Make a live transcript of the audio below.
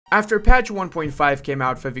After patch 1.5 came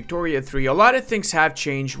out for Victoria 3, a lot of things have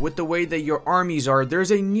changed with the way that your armies are.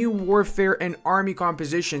 There's a new warfare and army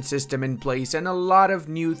composition system in place and a lot of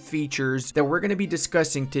new features that we're going to be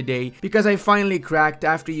discussing today, because I finally cracked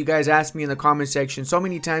after you guys asked me in the comment section so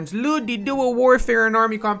many times, Ludi, do a warfare and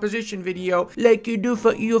army composition video like you do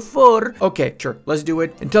for EU4. Okay, sure, let's do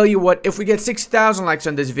it. And tell you what, if we get 6,000 likes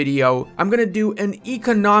on this video, I'm going to do an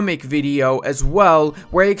economic video as well,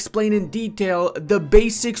 where I explain in detail the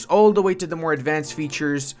basics all the way to the more advanced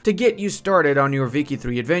features to get you started on your Vicky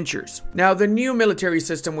 3 adventures. Now, the new military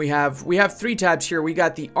system we have 3 tabs here. We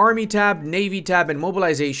got the Army tab, Navy tab, and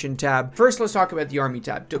Mobilization tab. First, let's talk about the Army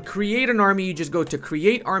tab. To create an army, you just go to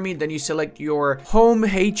Create Army, then you select your home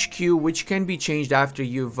HQ, which can be changed after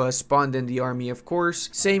you've spawned in the army, of course.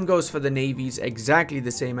 Same goes for the navies, exactly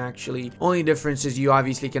the same actually. Only difference is you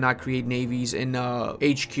obviously cannot create navies in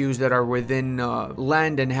HQs that are within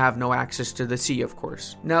land and have no access to the sea, of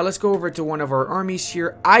course. Now, let's go over to one of our armies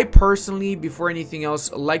here. I personally, before anything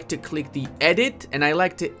else, like to click the edit, and I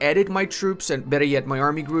like to edit my troops and better yet my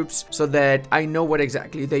army groups so that I know what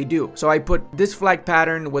exactly they do. So I put this flag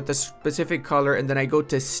pattern with a specific color, and then I go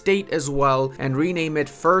to state as well and rename it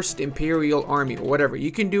First Imperial Army or whatever.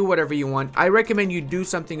 You can do whatever you want. I recommend you do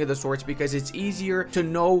something of the sorts because it's easier to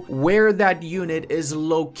know where that unit is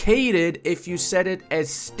located if you set it as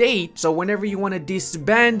state. So whenever you want to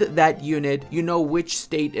disband that unit, you know which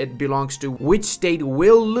state it belongs to, which state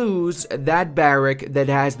will lose that barrack that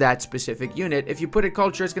has that specific unit. If you put it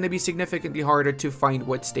culture, it's going to be significantly harder to find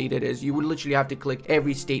what state it is. You would literally have to click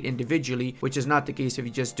every state individually, which is not the case if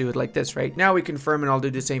you just do it like this, right? Now we confirm, and I'll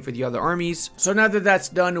do the same for the other armies. So now that that's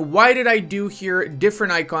done, why did I do here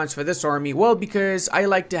different icons for this army? Well, because I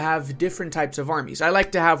like to have different types of armies. I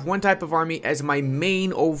like to have one type of army as my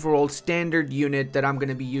main overall standard unit that I'm going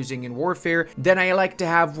to be using in warfare. Then I like to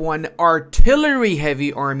have one artillery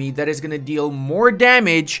heavy army that is going to deal more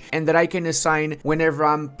damage and that I can assign whenever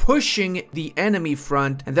I'm pushing the enemy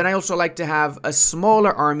front. And then I also like to have a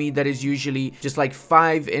smaller army that is usually just like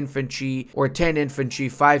 5 infantry or 10 infantry,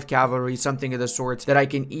 5 cavalry, something of the sorts that I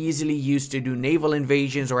can easily use to do naval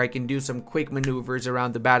invasions, or I can do some quick maneuvers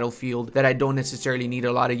around the battlefield that I don't necessarily need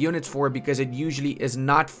a lot of units for, because it usually is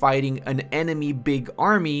not fighting an enemy big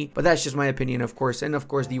army. But that's just my opinion, of course. And of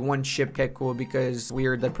course, the one ship Kekko, because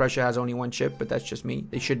weird that Prussia has only one ship, but that's just me.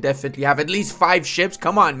 They should definitely have at least 5 ships.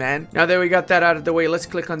 Come on, man. Now that we got that out of the way, let's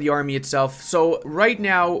click on the army itself. So right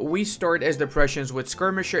now we start as the Prussians with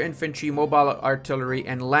skirmisher infantry, mobile artillery,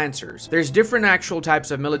 and lancers. There's different actual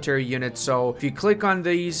types of military units. So if you click on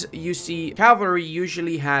these, you see cavalry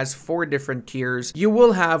usually has 4 different tiers. You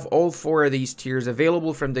will have all 4 of these tiers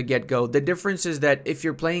available from the get-go. The difference is that if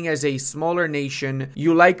you're playing as a smaller nation,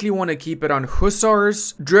 you likely want to keep it on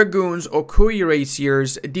hussars, dragoons, or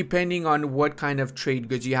cuirassiers, depending on what kind of trade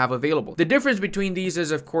goods you have available. The difference between these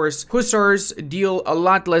is, of course, hussars deal a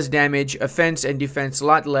lot less damage, offense and defense a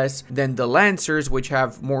lot less than the lancers, which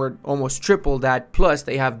have more, almost triple that. Plus,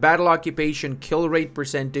 they have battle occupation, kill rate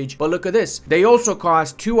percentage. But look at this. They also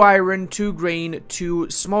cost 2 iron, 2 grain, 2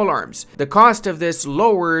 small arms. The cost of this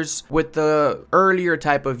lowers with the earlier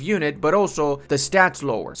type of unit, but also the stats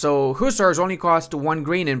lower. So hussars only cost 1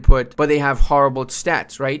 grain input, but they have horrible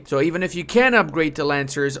stats, right? So even if you can upgrade to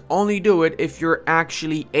lancers, only do it if you're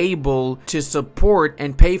actually able to support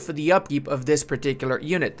and pay for the upkeep of this particular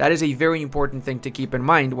unit. That is a very important thing to keep in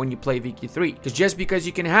mind when you play Vicky 3, because just because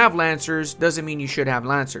you can have lancers doesn't mean you should have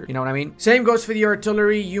lancers. You know what I mean? Same goes for the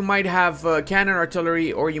artillery. You might have cannon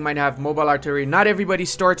artillery, or you might have mobile artillery. Not everybody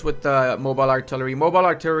starts with mobile artillery. Mobile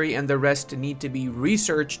artillery and the rest need to be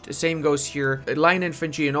researched. Same goes here. Line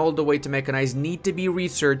infantry and all the way to mechanized need to be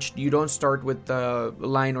researched. You don't start with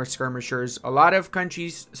line or skirmishers. A lot of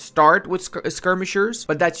countries start with skirmishers,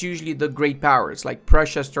 but that's usually the great powers. Like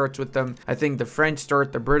Prussia starts with them. I think the French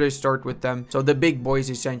start, the British start with them. So the big boys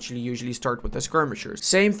essentially usually start with the skirmishers.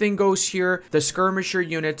 Same thing goes here. The skirmisher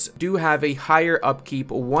units do have a higher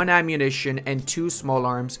upkeep, 1 ammunition and 2 small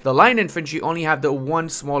arms. The line infantry only have the 1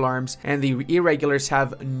 small arms, and the irregulars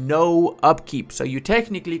have no upkeep. So you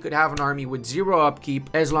technically could have an army with 0 upkeep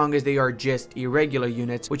as long as they are just irregular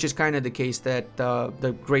units, which is kind of the case that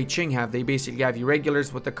the Great Qing have. They basically have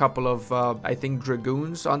irregulars with a couple of I think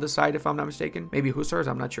dragoons on the side, if I'm not mistaken. Maybe hussars,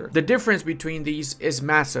 I'm not sure. The difference between these is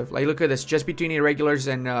massive. Like, look at this. Just between irregulars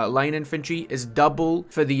and line infantry is double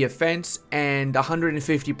for the offense and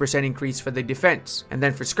 150% increase for the defense. And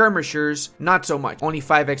then for skirmishers, not so much. Only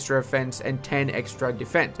 5 extra offense and 10 extra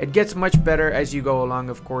defense. It gets much better as you go along,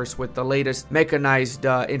 of course, with the latest mechanized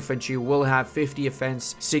infantry. Will have 50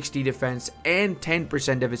 offense, 60 defense, and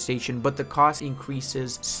 10% devastation, but the cost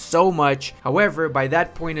increases so much. However, by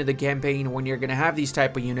that point of the campaign, when you're gonna have these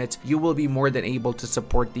type of units, you will be more than able to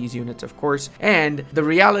support these units, of course. And the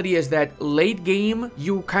reality is that late game,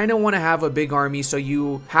 you kind of want to have a big army, so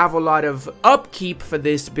you have a lot of upkeep for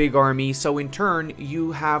this big army, so in turn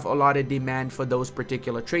you have a lot of demand for those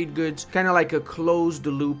particular trade goods, kind of like a closed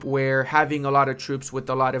loop where having a lot of troops with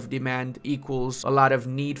a lot of demand equals a lot of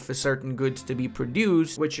need for certain goods to be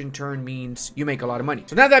produced, which in turn means you make a lot of money.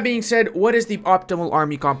 So now that being said, what is the optimal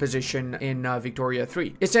army composition in Victoria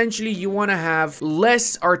 3? Essentially, you want to have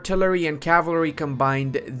less artillery and cavalry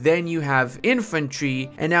combined than you have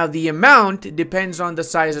infantry, and now the amount depends on the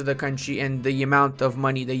size of the country and the amount of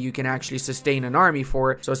money that you can actually sustain an army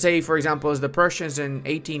for. So say, for example, as the Prussians in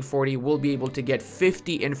 1840 will be able to get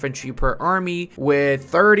 50 infantry per army with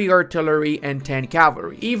 30 artillery and 10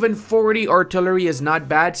 cavalry. Even 40 artillery is not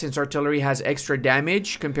bad, since artillery has extra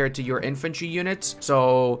damage compared to your infantry units.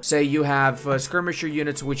 So say you have skirmisher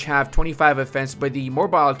units which have 25 offense, but the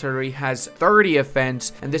mobile artillery has 30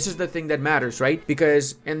 offense, and this is the thing that matters, right?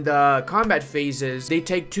 Because in the combat phases, they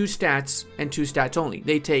take 2 stats and 2 stats only.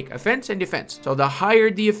 They take offense and defense. So the higher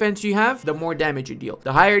the offense you have, the more damage you deal.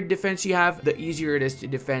 The higher defense you have, the easier it is to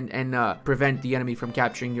defend and prevent the enemy from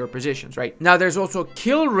capturing your positions, right? Now there's also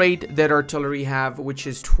kill rate that artillery have, which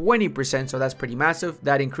is 20%, so that's pretty massive.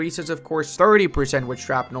 That increases, of course, 30% with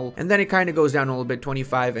shrapnel, and then it kind of goes down a little bit,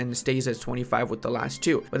 25, and stays at 25 with the last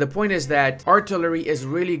 2. But the point is that artillery is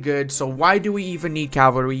really good, so why do we even need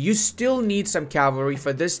cavalry? You still need some cavalry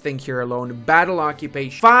for this thing here alone. Battle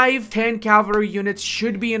occupation. 5-10 cavalry units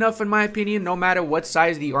should be enough in my opinion, no matter what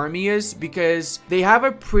size the army is, because they have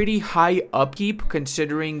a pretty high upkeep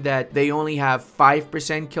considering that they only have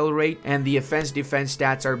 5% kill rate, and the offense defense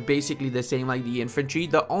stats are basically the same like the infantry.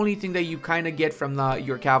 The only thing that you kind of get from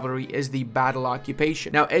your cavalry is the battle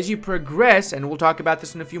occupation. Now as you progress, and we'll talk about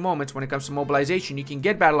this in a few moments, when it comes to mobilization, you can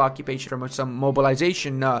get battle occupation from some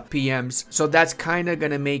mobilization PMs, so that's kind of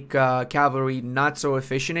gonna make cavalry not so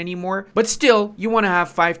efficient anymore. But still, you want to have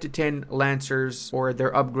 5 to 10 lancers or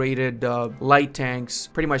their upgraded light tanks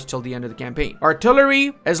pretty much till the end of the campaign.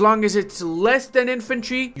 Artillery, as long as it's less than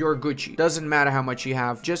infantry, you're Gucci. Doesn't matter how much you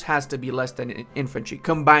have, just has to be less than infantry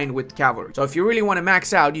combined with cavalry. So if you really want to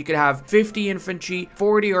max out, you could have 50 infantry,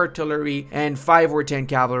 40 artillery, and 5 or 10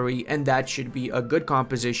 cavalry, and that should be a good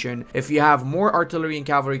composition. If you have more artillery and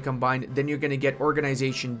cavalry combined, then you're going to get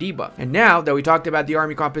organization debuff. And now that we talked about the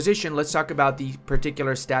army composition, let's talk about the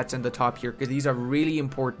particular stats in the top here, because these are really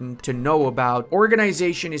important to know about.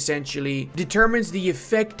 Organization essentially determines the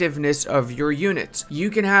effectiveness of your units. You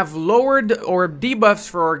can have lowered or debuffs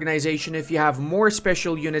for organization if you have more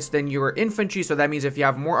special units than your infantry, so that means if you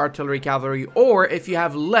have more artillery, cavalry, or if you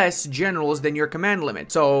have less generals than your command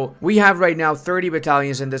limit. So we have right now 30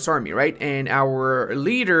 battalions in this army, right? And our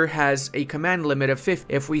leader has a command limit of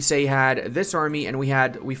 50. If we say had this army and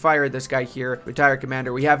we fired this guy here, retired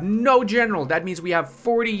commander, we have no general. That means we have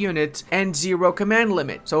 40 units and 0 command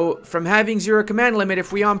limit. So from having 0 command limit,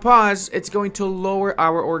 if we on pause, it's going to lower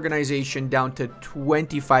our organization down to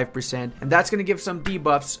 25%, and that's going to give some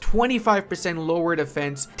debuffs. 25% lower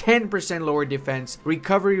defense, 10% lower defense,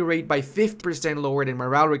 recovery rate by 50% lowered, and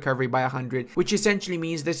morale recovery by 100, which essentially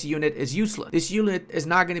means this unit is useless. This unit is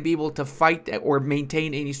not going to be able to fight or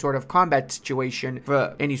maintain any sort of combat situation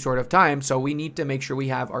for any sort of time, so we need to make sure we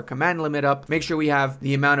have our command limit up, make sure we have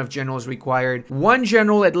the amount of generals required. 1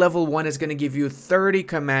 general at level 1 is going to give you 30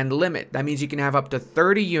 command limit. That means you can have up to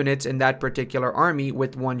 30 units in that particular army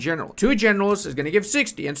with 1 general. 2 generals is going to give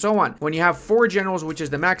 60, and so on. When you have 4 generals, which is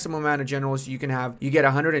the maximum amount of generals you can have, you get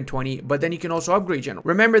 120, but then you can also upgrade general.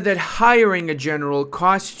 Remember that hiring a general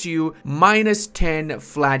costs you -10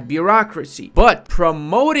 flat bureaucracy, but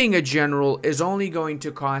promoting a general is only going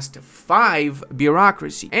to cost 5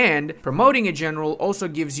 bureaucracy, and promoting a general also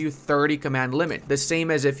gives you 30 command limit, the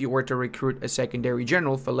same as if you were to recruit a secondary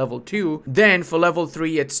general for level 2. Then for level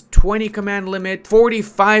 3, it's 20 command limit,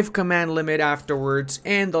 45 command limit afterwards,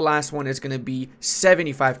 and the last one is going to be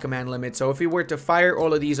 75 command limit. So if we were to fire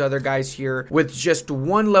all of these other guys here with just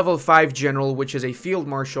 1 level 5 general, which is a field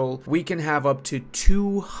marshal, we can have up to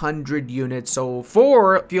 200 units. So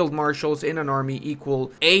 4 field marshals in an army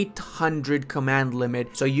equal 800 command limit.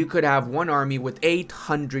 So you could have one army with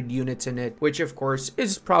 800 units in it, which of course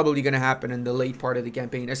is probably going to happen in the late part of the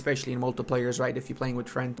campaign, especially in multiplayers, right? If you're playing with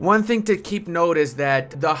friends. One thing to keep note is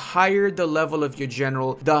that the higher the level of your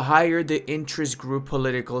general, the higher the interest group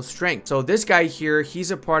political strength. So this guy here,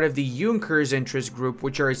 he's a part of the Junkers interest group,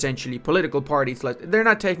 which are essentially political parties. They're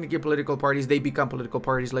not technically political parties, they become political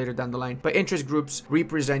parties later down the line, but interest groups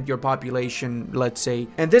represent your population, let's say.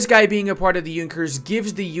 And this guy being a part of the Junkers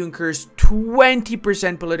gives the Junkers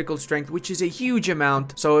 20% political strength, which is a huge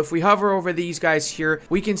amount. So if we hover over these guys here,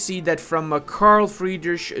 we can can see that from Karl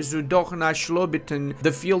Friedrich Zudochna Schlobitten,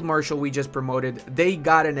 the field marshal we just promoted, they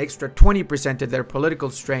got an extra 20% to their political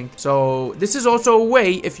strength. So this is also a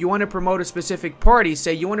way, if you want to promote a specific party,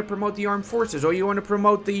 say you want to promote the armed forces or you want to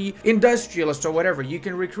promote the industrialists or whatever, you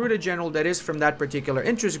can recruit a general that is from that particular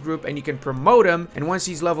interest group and you can promote him, and once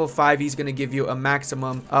he's level 5, he's going to give you a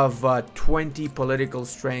maximum of 20 political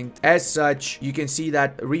strength. As such, you can see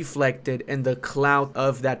that reflected in the clout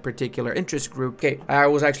of that particular interest group. Okay, I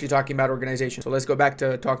was actually talking about organization, so let's go back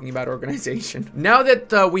to talking about organization. Now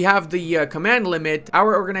that we have the command limit,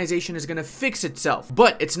 our organization is going to fix itself,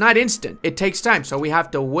 but it's not instant. It takes time, so we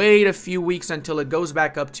have to wait a few weeks until it goes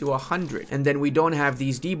back up to 100, and then we don't have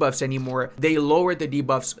these debuffs anymore. They lower the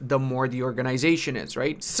debuffs the more the organization is,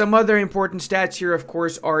 right? Some other important stats here, of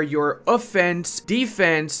course, are your offense,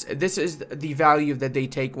 defense. This is the value that they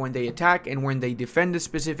take when they attack and when they defend a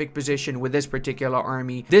specific position with this particular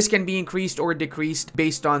army. This can be increased or decreased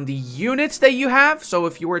based on the units that you have. So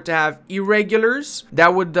if you were to have irregulars,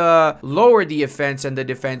 that would lower the offense and the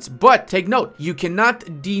defense. But take note, you cannot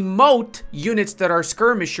demote units that are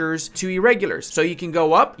skirmishers to irregulars. So you can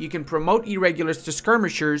go up, you can promote irregulars to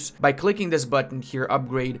skirmishers by clicking this button here,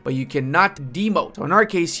 upgrade, but you cannot demote. So in our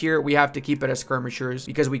case here, we have to keep it as skirmishers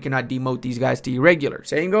because we cannot demote these guys to irregulars.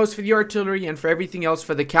 Same goes for the artillery and for everything else.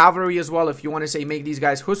 For the cavalry as well, if you want to say make these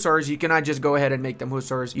guys hussars, you cannot just go ahead and make them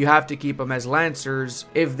hussars. You have to keep them as lancers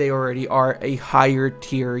if they already are a higher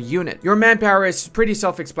tier unit. Your manpower is pretty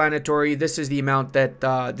self-explanatory. This is the amount that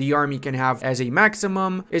the army can have as a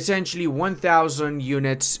maximum. Essentially 1,000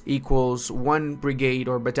 units equals 1 brigade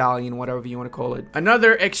or battalion, whatever you want to call it.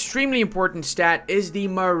 Another extremely important stat is the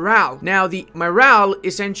morale. Now the morale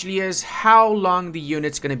essentially is how long the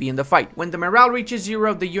unit's going to be in the fight. When the morale reaches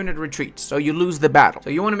 0, the unit retreats, so you lose the battle. So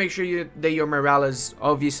you want to make sure that your morale is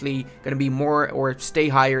obviously going to be more or stay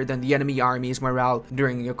higher than the enemy army's morale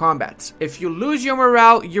during your combats. If you lose your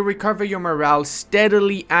morale, you recover your morale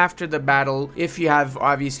steadily after the battle if you have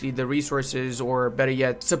obviously the resources, or better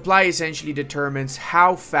yet, supply essentially determines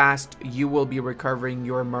how fast you will be recovering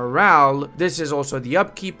your morale. This is also the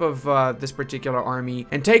upkeep of this particular army.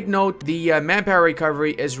 And take note, the manpower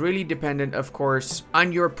recovery is really dependent, of course,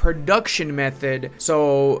 on your production method.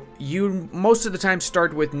 So you most of the time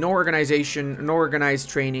start with no organization, no organized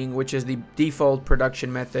training, which is the default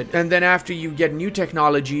production method. And then after you get new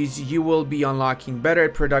technologies, you will be unlocking better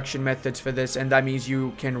production methods for this, and that means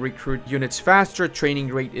you can recruit units faster. Training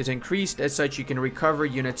rate is increased. As such, you can recover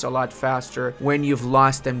units a lot faster when you've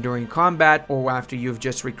lost them during combat or after you've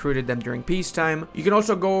just recruited them during peacetime. You can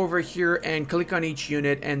also go over here and click on each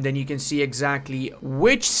unit, and then you can see exactly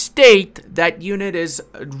which state that unit is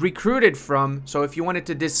recruited from. So if you wanted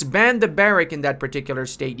to disband the barrack in that particular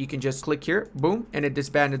state, you can just click here, boom, and it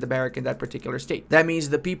disbanded the barrack in that particular state. That means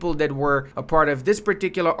the people that were a part of this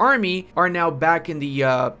particular army are now back in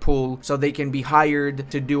the pool, so they can be hired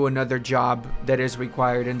to do another job that is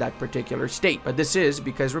required in that particular state. But this is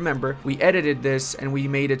because, remember, we edited this and we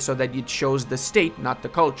made it so that it shows the state, not the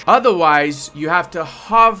culture. Otherwise, you have to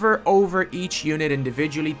hover over each unit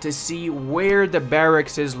individually to see where the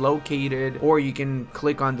barracks is located, or you can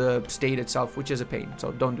click on the state itself, which is a pain,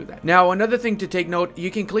 so don't do that. Now, another thing to take note,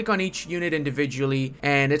 you can click on each unit individually,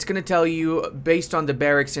 and it's going to tell you, based on the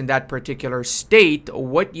barracks in that particular state,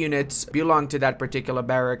 what units belong to that particular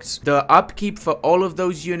barracks, the upkeep for all of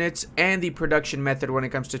those units, and the production method when it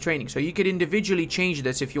comes to training. So you could individually change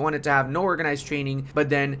this if you wanted to have no organized training, but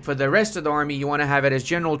then for the rest of the army, you want to have it as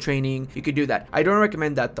general training, you could do that. I don't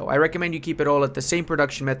recommend that though. I recommend you keep it all at the same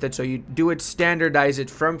production method, so you do it, standardize it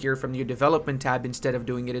from here, from your development tab, instead of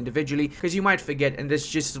doing it individually, because you might forget, and there's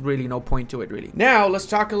just really no point to it really. Now, let's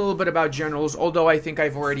talk a little bit about generals, although I think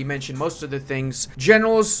I've already mentioned most of the things.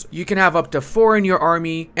 Generals, you can have up to 4 in your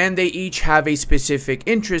army, and they each have a specific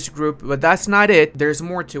interest group, but that's not it. There's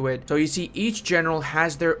more to it. So you see, each general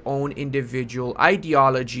has their own individual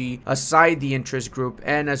ideology aside the interest group,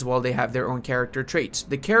 and as well they have their own character traits.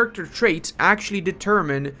 The character traits actually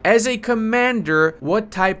determine, as a commander,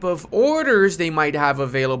 what type of orders they might have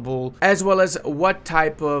available, as well as what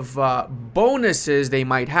type of bonuses they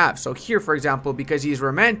might have. So here, for example, because he's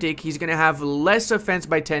romantic, he's going to have less offense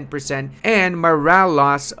by 10% and morale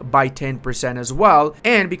loss by 10% as well.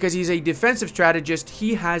 And because he's a defensive strategist,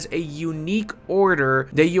 he has a unique order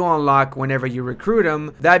that you unlock whenever you recruit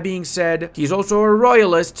him. That being said, he's also a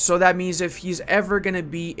royalist, so that means if he's ever going to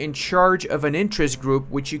be in charge of an interest group,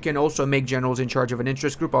 which you can also make generals in charge of an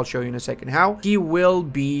interest group, I'll show you in a second how, he will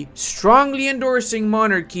be strongly endorsing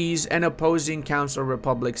monarchies and opposing council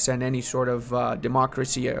republics and any sort of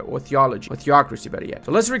democracy or theocracy better yet.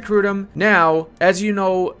 So let's recruit him. Now, as you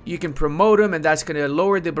know, you can promote him, and that's going to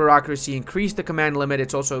lower the bureaucracy, increase increase the command limit.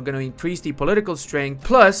 It's also going to increase the political strength.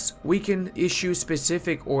 Plus, we can issue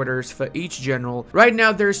specific orders for each general. Right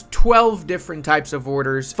now, there's 12 different types of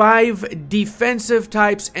orders, 5 defensive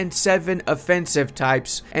types and 7 offensive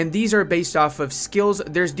types. And these are based off of skills.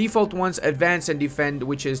 There's default ones, advance and defend,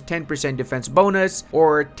 which is 10% defense bonus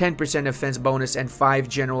or 10% offense bonus and 5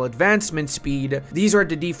 general advancement speed. These are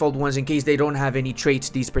the default ones in case they don't have any traits,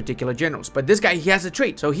 these particular generals. But this guy, he has a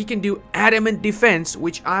trait. So he can do adamant defense,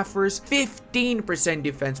 which offers 15%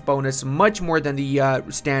 defense bonus, much more than the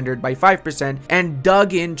standard by 5%, and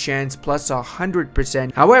dug in chance plus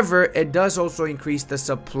 100%. However, it does also increase the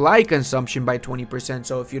supply consumption by 20%.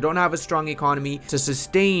 So if you don't have a strong economy to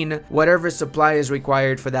sustain whatever supply is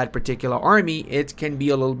required for that particular army, it can be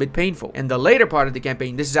a little bit painful. In the later part of the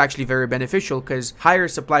campaign, this is actually very beneficial because higher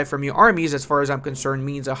supply from your armies, as far as I'm concerned,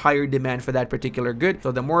 means a higher demand for that particular good.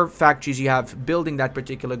 So the more factories you have building that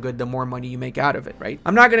particular good, the more money you make out of it, right?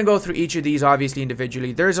 I'm not going to go through each of these obviously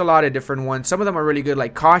individually. There's a lot of different ones. Some of them are really good,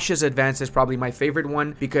 like cautious advance is probably my favorite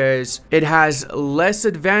one because it has less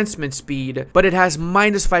advancement speed, but it has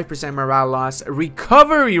minus 5% morale loss,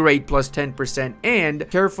 recovery rate plus 10%, and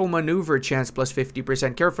careful maneuver chance plus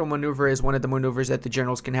 50%. Careful maneuver is one of the maneuvers that the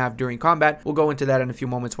generals can have during combat. We'll go into that in a few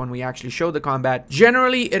moments when we actually show the combat.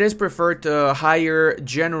 Generally, it is preferred to hire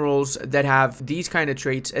generals that have these kind of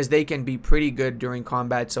traits as they can be pretty good during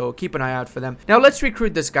combat, so keep an eye out for them. Now, let's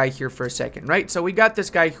recruit this guy here for a second, right? So we got this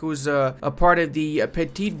guy who's a part of the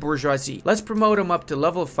petite bourgeoisie. Let's promote him up to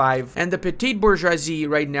level 5, and the petite bourgeoisie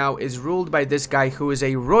right now is ruled by this guy who is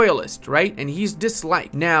a royalist, right? And he's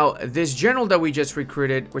disliked. Now, this general that we just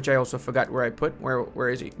recruited, which I also forgot where I put, where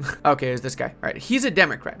is he? Okay, is this guy. All right, he's a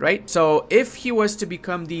Democrat, right? So if he was to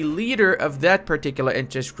become the leader of that particular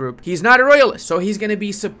interest group, he's not a royalist, so he's going to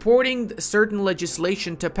be supporting certain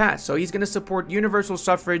legislation to pass. So he's going to support universal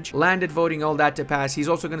suffrage, landed voting, all that to pass. He's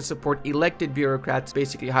also going to support elected bureaucrats,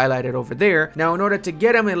 basically highlighted over there. Now, in order to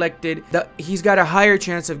get him elected, he's got a higher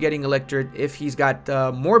chance of getting elected if he's got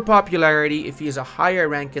more popularity, if he has a higher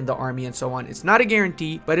rank in the army, and so on. It's not a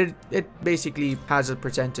guarantee, but it basically has a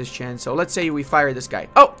percentage chance. So let's say we fire this guy.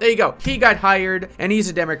 Oh, there you go. He got hired, and he's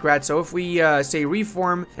a Democrat. So if we say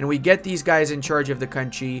reform, and we get these guys in charge of the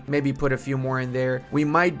country, maybe put a few more in there, we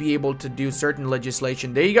might be able to do certain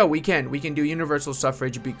legislation. There you go. We can do universal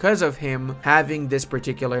suffrage because of him having this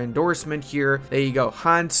particular endorsement here. There you go.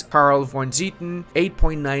 Hans Karl von Zieten,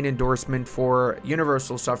 8.9 endorsement for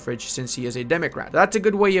universal suffrage since he is a Democrat. That's a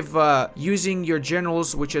good way of using your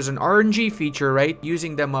generals, which is an RNG feature, right?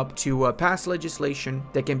 Using them up to pass legislation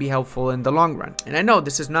that can be helpful in the long run. And I know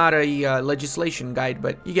this is not a legislation guide,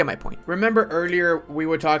 but you get my point. Remember earlier we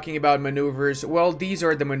were talking about maneuvers? Well, these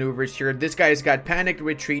are the maneuvers here. This guy's got panicked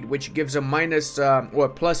retreat, which gives a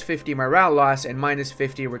plus 50 morale loss and minus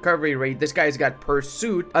 50 recovery rate. This guy's got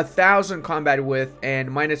pursuit, 1,000 combat width, and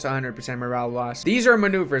minus 100% morale loss. These are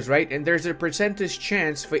maneuvers, right? And there's a percentage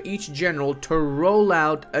chance for each general to roll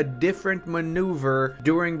out a different maneuver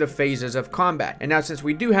during the phases of combat. And now, since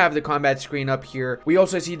we do have the combat screen up here, we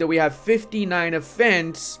also see that we have 59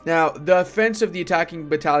 offense. Now, the offense of the attacking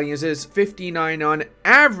battalions is 59 on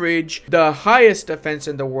average. The highest offense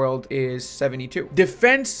in the world is 72.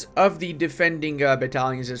 Defense of the defending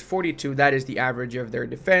battalions is 42. That is the average of their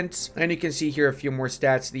defense. And you can see here a few more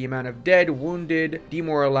stats: the amount of dead, wounded,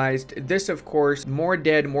 demoralized. This, of course, more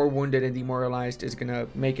dead, more wounded, and demoralized is gonna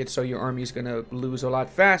make it so your army is gonna lose a lot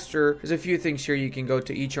faster. There's a few things here. You can go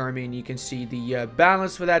to each army and you can see the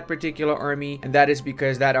balance for that particular army, and that is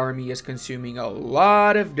because that army is consuming a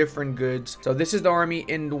lot of different goods. So this is the army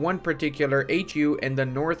in one particular HQ in the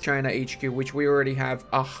North China HQ, which we already have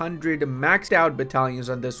 100 maxed out battalions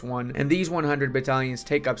on this one, and these 100 battalions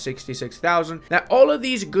take up 66,000. Now, all of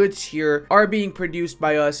these goods here are being produced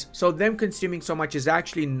by us, so them consuming so much is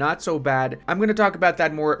actually not so bad. I'm going to talk about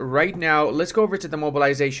that more right now. Let's go over to the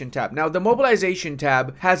mobilization tab. Now, the mobilization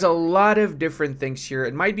tab has a lot of different things here.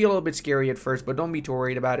 It might be a little bit scary at first, but don't be too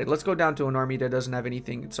worried about it. Let's go down to an army that doesn't have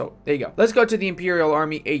anything. So there you go. Let's go to the Imperial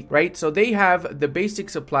Army 8, right? So they have the basic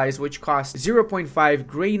supplies, which cost 0.5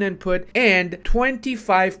 grain input and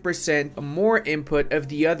 25% more input of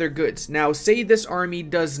the other goods. Now, say this army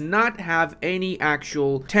does not have any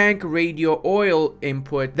actual tank radio oil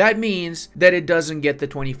input. That means that it doesn't get the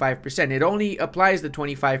 25%. It only applies the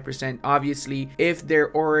 25%, obviously, if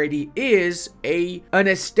there already is an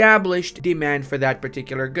established demand for that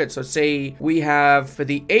particular good. So say we have for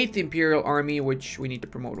the 8th Imperial Army, which we need to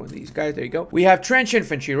promote one of these guys. There you go. We have trench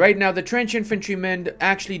infantry. Right now, the trench infantrymen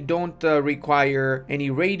actually don't require any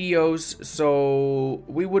radios, so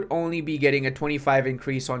we would only be getting a 25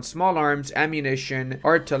 increase on small arms, ammunition,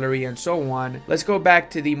 artillery, and so on. Let's go back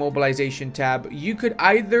to the mobilization tab. You could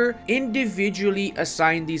either individually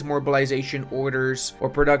assign these mobilization orders or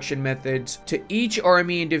production methods to each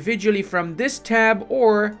army individually from this tab,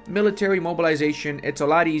 or military mobilization. It's a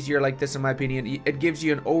lot easier like this in my opinion. It gives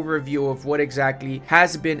you an overview of what exactly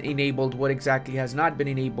has been enabled, what exactly has not been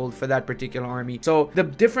enabled for that particular army. So the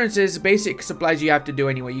difference is basic supplies you have to do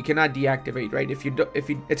anyway. You cannot deactivate, right?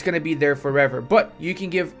 It's going to be there forever, but you can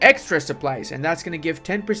give extra supplies, and that's going to give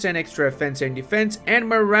 10% extra offense and defense and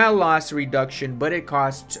morale loss reduction, but it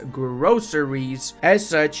costs groceries, as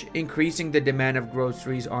such increasing the demand of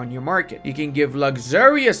groceries on your market. You can give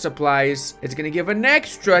luxurious supplies. It's going to give an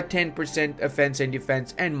extra 10% offense and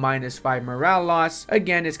defense and -5 morale loss.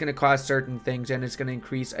 Again, it's going to cost certain things, and it's going to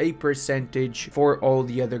increase a percentage for all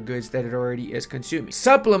the other goods that it already is consuming.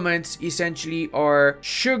 Supplements essentially are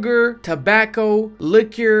sugar, tobacco,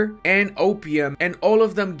 liquor, and opium, and all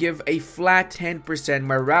of them give a flat 10%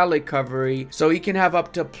 morale recovery. So you can have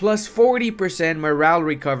up to plus 40% morale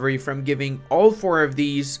recovery from giving all 4 of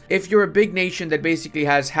these. If you're a big nation that basically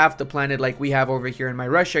has half the planet like we have over here in my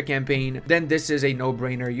Russia campaign, then this is a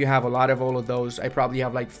no-brainer. You have a lot of all of those. I probably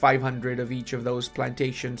have like 500 of each of those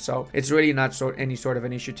plantations, so it's really not any sort of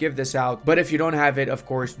an issue to give this out. But if you don't have it, of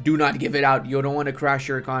course, do not give it out. You don't want to crash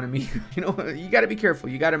your economy. You know, you got to be careful.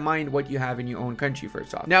 You got to mind what you have in your own country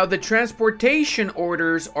first off. Now, the transportation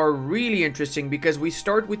orders are really interesting because we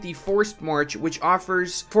start with the forced march, which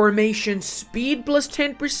offers formation speed plus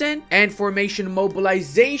 10% and formation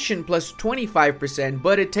mobilization plus 25%,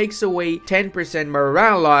 but it takes away 10%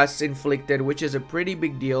 morale loss inflicted, which is a pretty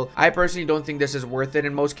big deal. I personally don't think this is worth it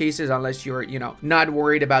in most cases, unless you're, you know, not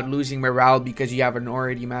worried about losing morale because you have an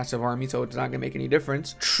already massive army, so it's not gonna make any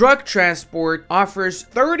difference. Truck transport offers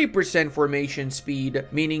 30% formation speed,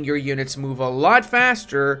 meaning your units move a lot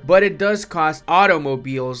faster, but it does cost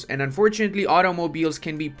automobiles, and unfortunately automobiles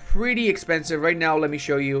can be pretty expensive. Right now, let me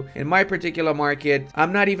show you. In my particular market,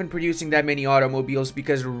 I'm not even producing that many automobiles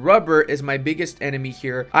because rubber is my biggest enemy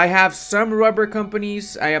here. I have some rubber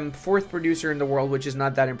companies. I am 4th producer in the world, which is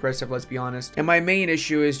not that impressive, let's be honest. And my main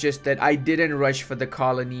issue is just that I didn't rush for the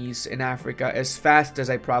colonies in Africa as fast as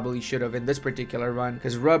I probably should have in this particular run,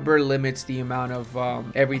 because rubber limits the amount of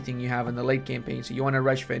everything you have in the late campaign. So you want to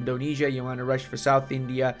rush for Indonesia, you want to rush for South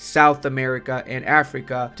India, South America, and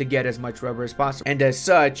Africa to get as much rubber as possible. And as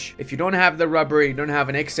such, if you don't have the rubber, you don't have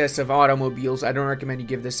an excess of automobiles, I don't recommend you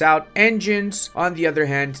give this out. Engines, on the other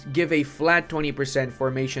hand, give a flat 20%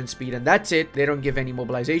 formation speed, and that's it. They don't give any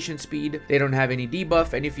mobilization speed. They don't have any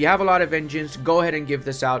debuff. And if you have a lot of engines, go ahead and give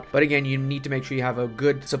this out. But again, you need to make sure you have a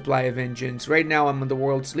good supply of engines. Right now, I'm the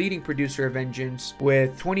world's leading producer of engines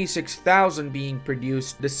with 26,000 being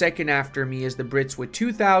produced. The second after me is the Brits with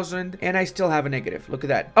 2,000, and I still have a negative. Look at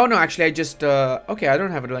that. Oh no, actually, I just okay, I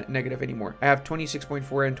don't have a negative anymore. I have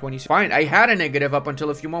 26.4 and 20. Fine, I had a negative up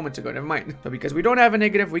until a few moments ago. Never mind. So because we don't have a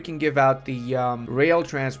negative, we can give out the rail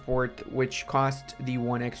transport, which cost the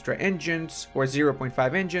 1 extra engines, or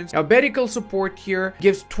 0.5 engines. Now, medical support here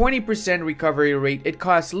gives 20% recovery rate. It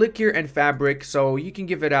costs liquor and fabric, so you can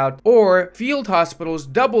give it out. Or field hospitals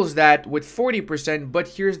doubles that with 40%, but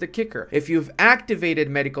here's the kicker. If you've activated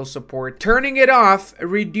medical support, turning it off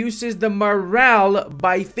reduces the morale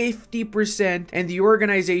by 50% and the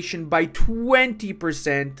organization by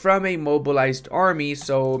 20% from a mobilized army.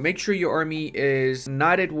 So make sure your army is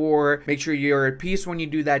not at war. Make sure you're at peace when you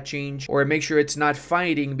do that change, or make sure it's not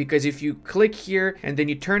fighting, because if you click here and then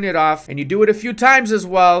you turn it off and you do it a few times as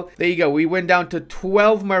well, there you go. We went down to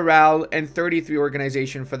 12 morale and 33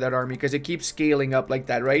 organization for that army because it keeps scaling up like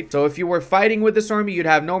that, right? So if you were fighting with this army, you'd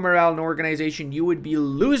have no morale, no organization. You would be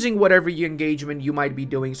losing whatever engagement you might be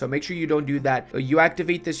doing. So make sure you don't do that. You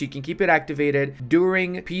activate this. You can keep it activated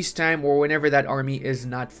during peacetime or whenever that army is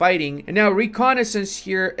not fighting. And now reconnaissance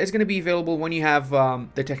here is going to be available when you have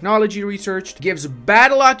the technology researched. Gives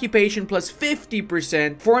battle occupation plus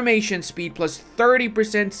 50%, formation speed plus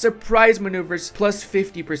 30%, surprise maneuvers plus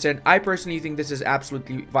 50%. I personally think this is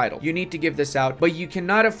absolutely vital. You need to give this out, but you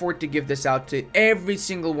cannot afford to give this out to every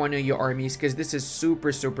single one of your armies because this is super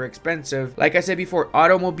expensive. Like I said before,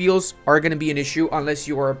 automobiles are going to be an issue unless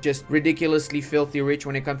you are just ridiculously filthy rich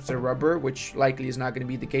when it comes to rubber, which likely is not going to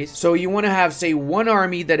be the case. So you want to have, say, one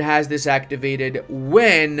army that has this activated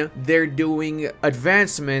when they're doing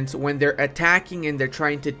advancements, when they're attacking and they're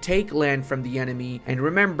trying to take land from the enemy. And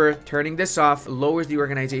remember, turning this off lowers the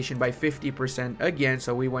organization by 50% again.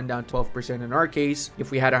 So we went down 12% in our case.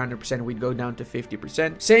 If we had 100%, we'd go down to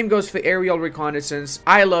 50%. Same goes for aerial reconnaissance.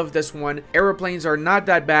 I love this one. Airplanes are not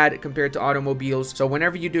that bad compared to automobiles. So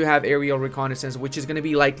whenever you do have aerial reconnaissance, which is going to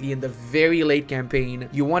be likely in the very late campaign,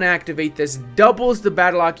 you want to activate this. Doubles the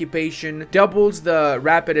battle occupation, doubles the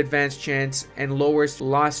rapid advance chance, and lowers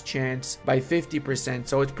loss chance defense by 50%.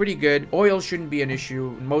 So it's pretty good. Oil shouldn't be an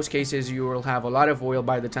issue. In most cases, you will have a lot of oil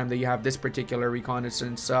by the time that you have this particular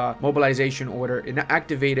reconnaissance mobilization order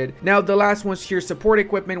activated. Now, the last ones here, support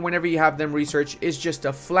equipment, whenever you have them research, is just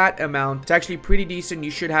a flat amount. It's actually pretty decent.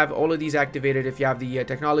 You should have all of these activated if you have the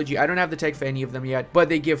technology. I don't have the tech for any of them yet, but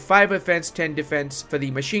they give 5 offense, 10 defense for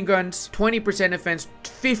the machine guns, 20% offense,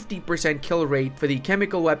 50% kill rate for the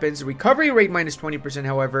chemical weapons, recovery rate minus 20%,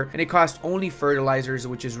 however, and it costs only fertilizers,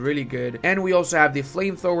 which is really good. And we also have the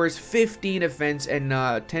flamethrowers, 15 offense and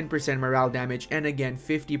 10% morale damage, and again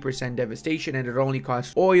 50% devastation, and it only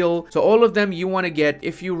costs oil. So all of them you want to get.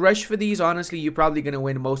 If you rush for these, honestly, you're probably going to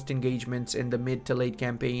win most engagements in the mid to late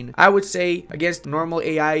campaign. I would say against normal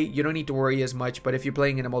AI, you don't need to worry as much, but if you're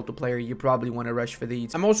playing in a multiplayer, you probably want to rush for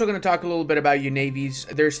these. I'm also going to talk a little bit about your navies.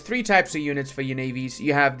 There's 3 types of units for your navies.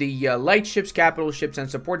 You have the light ships, capital ships, and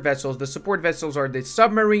support vessels. The support vessels are the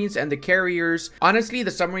submarines and the carriers. Honestly,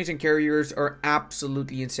 the submarines and carriers are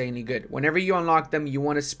absolutely insanely good. Whenever you unlock them, you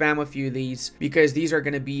want to spam a few of these because these are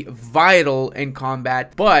going to be vital in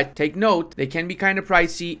combat. But take note, they can be kind of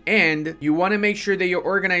pricey, and you want to make sure that your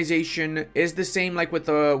organization is the same like with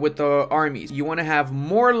the armies. You want to have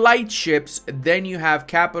more light ships than you have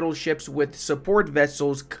capital ships with support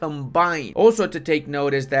vessels combined. Also to take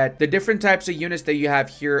note is that the different types of units that you have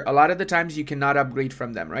here, a lot of the times you cannot upgrade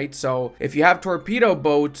from them, right? So if you have torpedo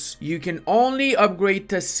boats, you can only upgrade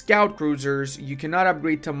to scout cruisers. You cannot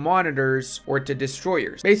upgrade to monitors or to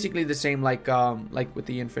destroyers. Basically the same like with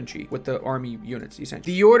the infantry, with the army units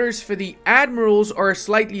essentially. The orders for the admirals are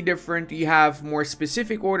slightly different. You have more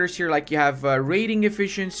specific orders here, like you have raiding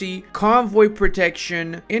efficiency, convoy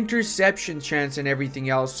protection, interception chance, and everything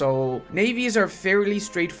else. So navies are fairly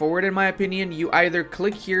straightforward in my opinion. You either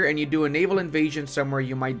click here and you do a naval invasion somewhere,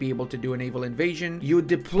 you might be able to do a naval invasion. You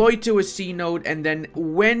deploy to a sea node, and then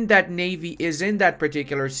when that navy is in that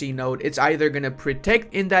particular sea node, it's either going to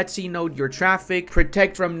protect in that sea node your traffic,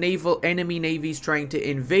 protect from enemy navies trying to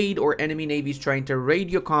invade, or enemy navies trying to raid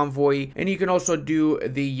your convoy. And you can also do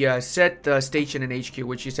the set station in HQ,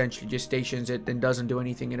 which essentially just stations it and doesn't do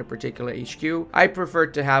anything in a particular HQ. I prefer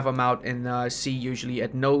to have them out in sea, usually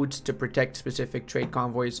at nodes, to protect specific trade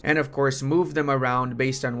convoys, and of course move them around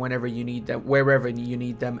based on whenever you need them, wherever you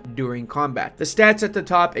need them during combat. The stats at the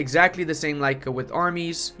top, exactly the same like with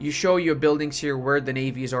armies. You show your buildings here where the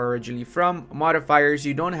navies are originally from. Modifiers,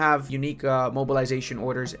 you don't have unique mobilization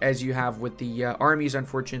orders as you have with the armies,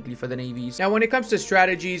 unfortunately, for the navies. Now when it comes to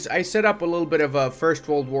strategies, I set up a little bit of a First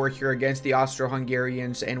World War here against the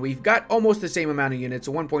Austro-Hungarians, and we've got almost the same amount of units,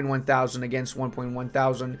 1.1 thousand against 1.1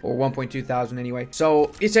 thousand, or 1.2 thousand anyway.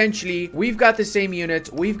 So essentially we've got the same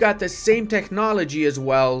units, we've got the same technology as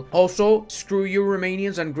well. Also, screw you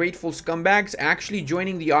Romanians, ungrateful scumbags, actually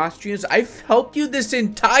joining the Austrians. I've helped you this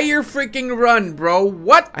entire freaking run, bro.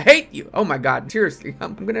 What? I hate you. Oh my god, seriously,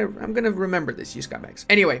 I'm gonna remember this, you scumbags.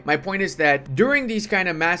 Anyway, my point is that during these kind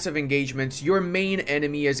of massive engagements, your main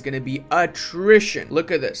enemy is gonna be attrition.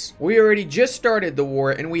 Look at this. We already just started the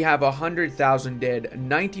war and we have 100,000 dead.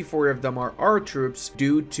 94 of them are our troops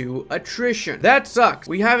due to attrition. That sucks.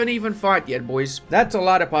 We haven't even fought yet, boys. That's a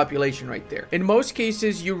lot of population right there. In most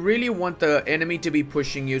cases, you really want the enemy to be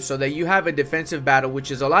pushing you so that you have a defensive battle,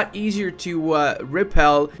 which is a lot easier to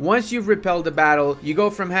repel. Once you've repelled the battle, you go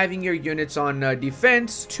from having your units on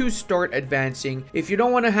defense to start advancing. If you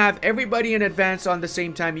don't want to have everybody in advance on the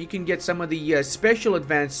same time, you can get some of the special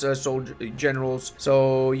advanced soldier generals.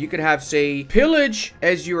 So you could have, say, pillage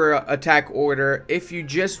as your attack order if you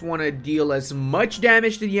just want to deal as much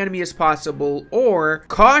damage to the enemy as possible, or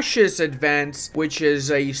cautious advance, which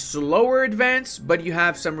is a slower advance, but you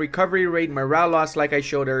have some recovery rate, morale loss like I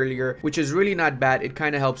showed earlier, which is really not bad. It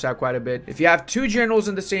kind of helps out quite a bit. If you have 2 generals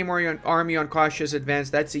in the same army on cautious advance,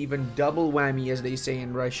 that's even double whammy, as they say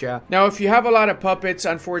in Russia. Now, if you have a lot of puppets,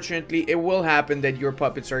 unfortunately, it will happen that your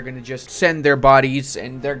puppets are going to just send their bodies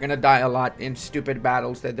and they're going to die a lot in stupid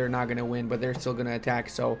battles that they're not going to win, but they're still going to attack.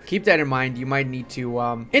 So keep that in mind. You might need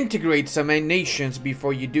to integrate some nations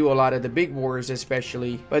before you do a lot of the big wars,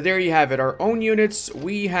 especially. But there you have it. Our own units,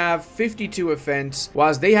 we have 52 offense,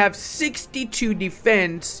 whilst they have 62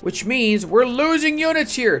 defense, which means we're losing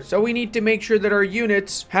units here. So we need to make sure that our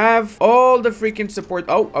units have all the freaking support.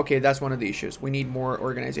 Oh, okay, that's one of the issues. We need more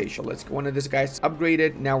organization. Let's go. One of these guys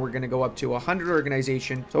upgraded. Now we're going to go up to 100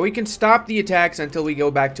 organization. So we can stop the attacks until we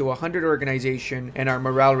go back to 100 organization, and our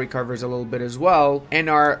morale recovers a little bit as well. And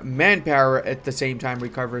our manpower at the same time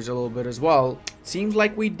recovers a little bit as well. Seems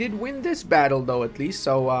like we did win this battle though, at least.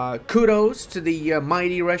 So kudos to the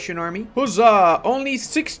mighty Russian army. Huzzah! Only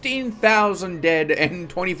 16,000 dead and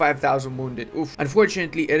 25,000 wounded. Oof.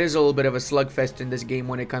 Unfortunately, it is a little bit of a slugfest in this game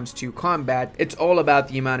when it comes to combat. It's all about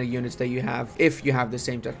the amount of units that you have if you have the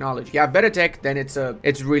same technology. If you have better tech, then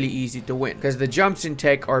it's really easy to win because the jumps in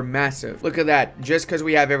tech are massive. Look at that. Just because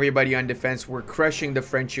we have everybody on defense, we're crushing the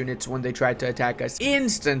French units when they try to attack us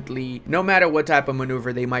instantly, no matter what type of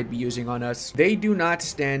maneuver they might be using on us. They do not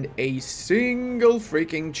stand a single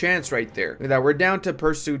freaking chance right there. Look at that. We're down to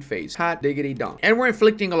pursuit phase. Hot diggity dong. And we're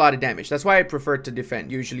inflicting a lot of damage. That's why I prefer to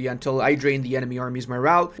defend usually until I drain the enemy army's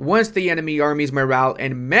morale. Once the enemy army's morale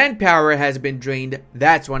and manpower has been drained,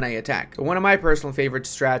 that's when I attack. So one of my personal favorite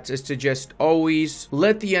strats is to just always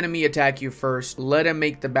let the enemy attack you first, let them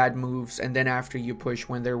make the bad moves, and then after you push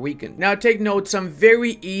when they're weakened. Now take note, some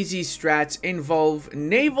very easy strats involve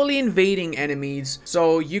navally invading enemies.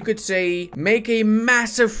 So you could say make a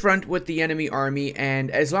massive front with the enemy army,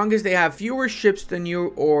 and as long as they have fewer ships than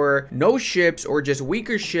you or no ships or just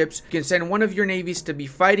weaker ships, you can send one of your navies to be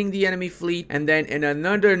fighting the enemy fleet, and then in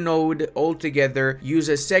another node altogether use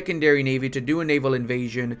a secondary navy to do a naval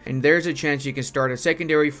invasion, and there's a chance you can start a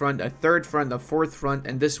secondary front, a third front, a fourth front,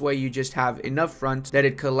 and this way you just have enough fronts that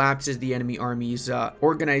it collapses the enemy army's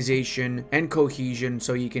organization and cohesion,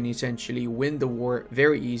 so you can essentially win the war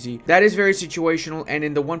very easy. That is very situational, and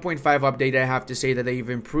in the 1.5 update I have to say that they've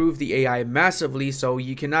improved the AI massively, so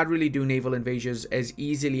you cannot really do naval invasions as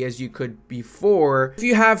easily as you could before. If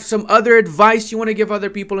you have some other advice you want to give other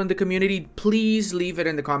people in the community, please leave it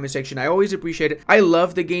in the comment section. I always appreciate it. I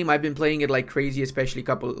love the game. I've been playing it like crazy, especially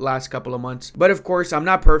last couple of months. But of course, I'm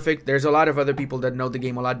not perfect. There's a lot of other people that know the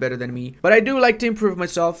game a lot better than me. But I do like to improve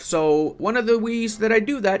myself. So one of the ways that I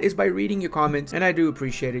do that is by reading your comments. And I do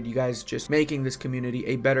appreciate it. You guys just making this community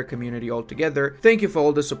a better community altogether. Thank you for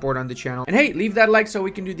all the support on the channel. And hey, leave that like so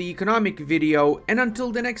we can do the economic video. And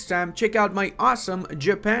until the next time, check out my awesome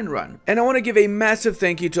Japan run. And I want to give a massive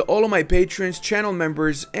thank you to all of my patrons, channel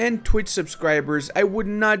members, and Twitch subscribers. I would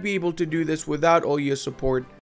not be able to do this without all your support.